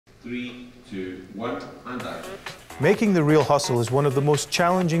3, 2, 1, and action. Making the real hustle is one of the most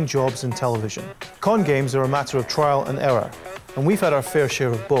challenging jobs in television. Con games are a matter of trial and error, and we've had our fair share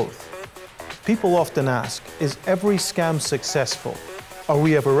of both. People often ask, is every scam successful? Are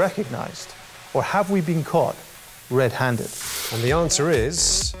we ever recognised? Or have we been caught red-handed? And the answer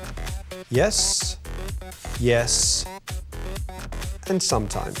is yes, yes, and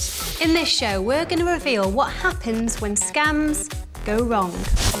sometimes. In this show, we're going to reveal what happens when scams go wrong.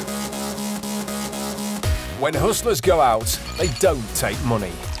 When hustlers go out, they don't take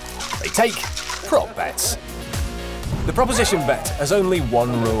money. They take prop bets. The proposition bet has only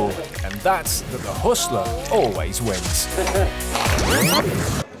one rule, and that's that the hustler always wins.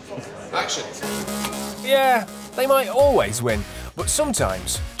 Action. Yeah, they might always win, but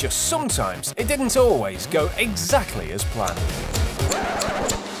sometimes, just sometimes, it didn't always go exactly as planned.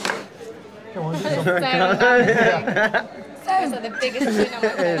 So embarrassing. The biggest win on my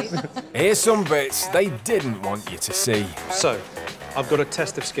face. Here's some bits they didn't want you to see. So, I've got a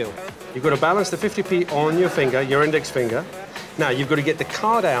test of skill. You've got to balance the 50p on your finger, your index finger. Now, you've got to get the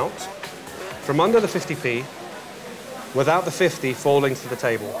card out from under the 50p without the 50 falling to the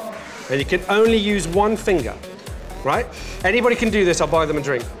table. And you can only use one finger, right? Anybody can do this, I'll buy them a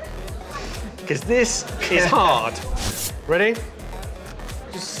drink. Because this is hard. Ready?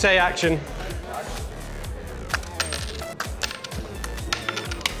 Just say action.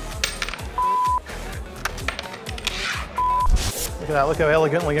 Look at that, look how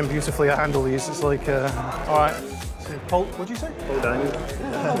elegantly and beautifully I handle these. It's like, all right. Paul, what'd you say? Paul Daniel.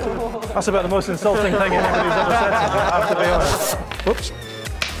 That's about the most insulting thing anybody's ever said to me, I have to be honest. Whoops.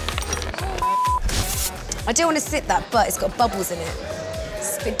 I don't want to sip that, but it's got bubbles in it.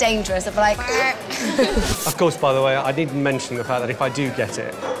 It's a bit dangerous. I'm like... Of course, by the way, I didn't mention the fact that if I do get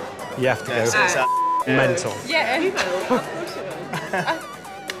it, you have to go mental. Yeah, you will.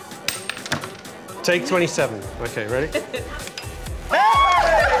 Take 27. Okay, ready?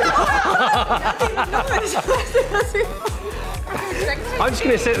 I'm just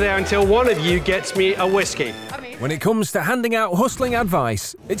going to sit there until one of you gets me a whiskey. When it comes to handing out hustling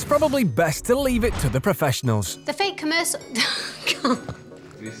advice, it's probably best to leave it to the professionals. The fake commercial...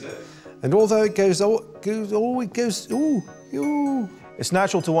 And although it goes, It's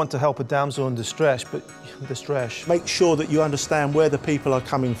natural to want to help a damsel in distress, but Make sure that you understand where the people are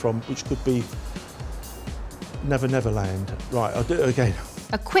coming from, which could be Never Neverland. Right, I'll do it again.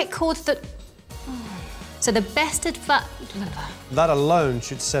 A quick call to the... So the best advice... that alone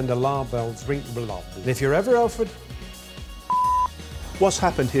should send alarm bells ring. And if you're ever offered... What's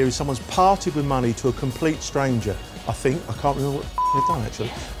happened here is someone's parted with money to a complete stranger. I think. I can't remember what they've done,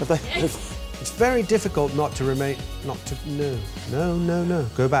 actually. It's very difficult not to remain... No.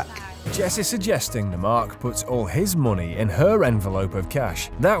 Go back. Jess is suggesting the Mark puts all his money in her envelope of cash.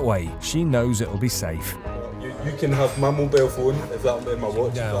 That way, she knows it'll be safe. You can have my mobile phone if that'll be my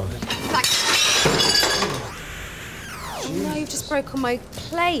watch. No. Oh no, you've just broke all my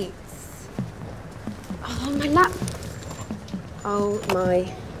plates. Oh, my lap. Oh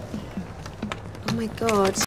my God.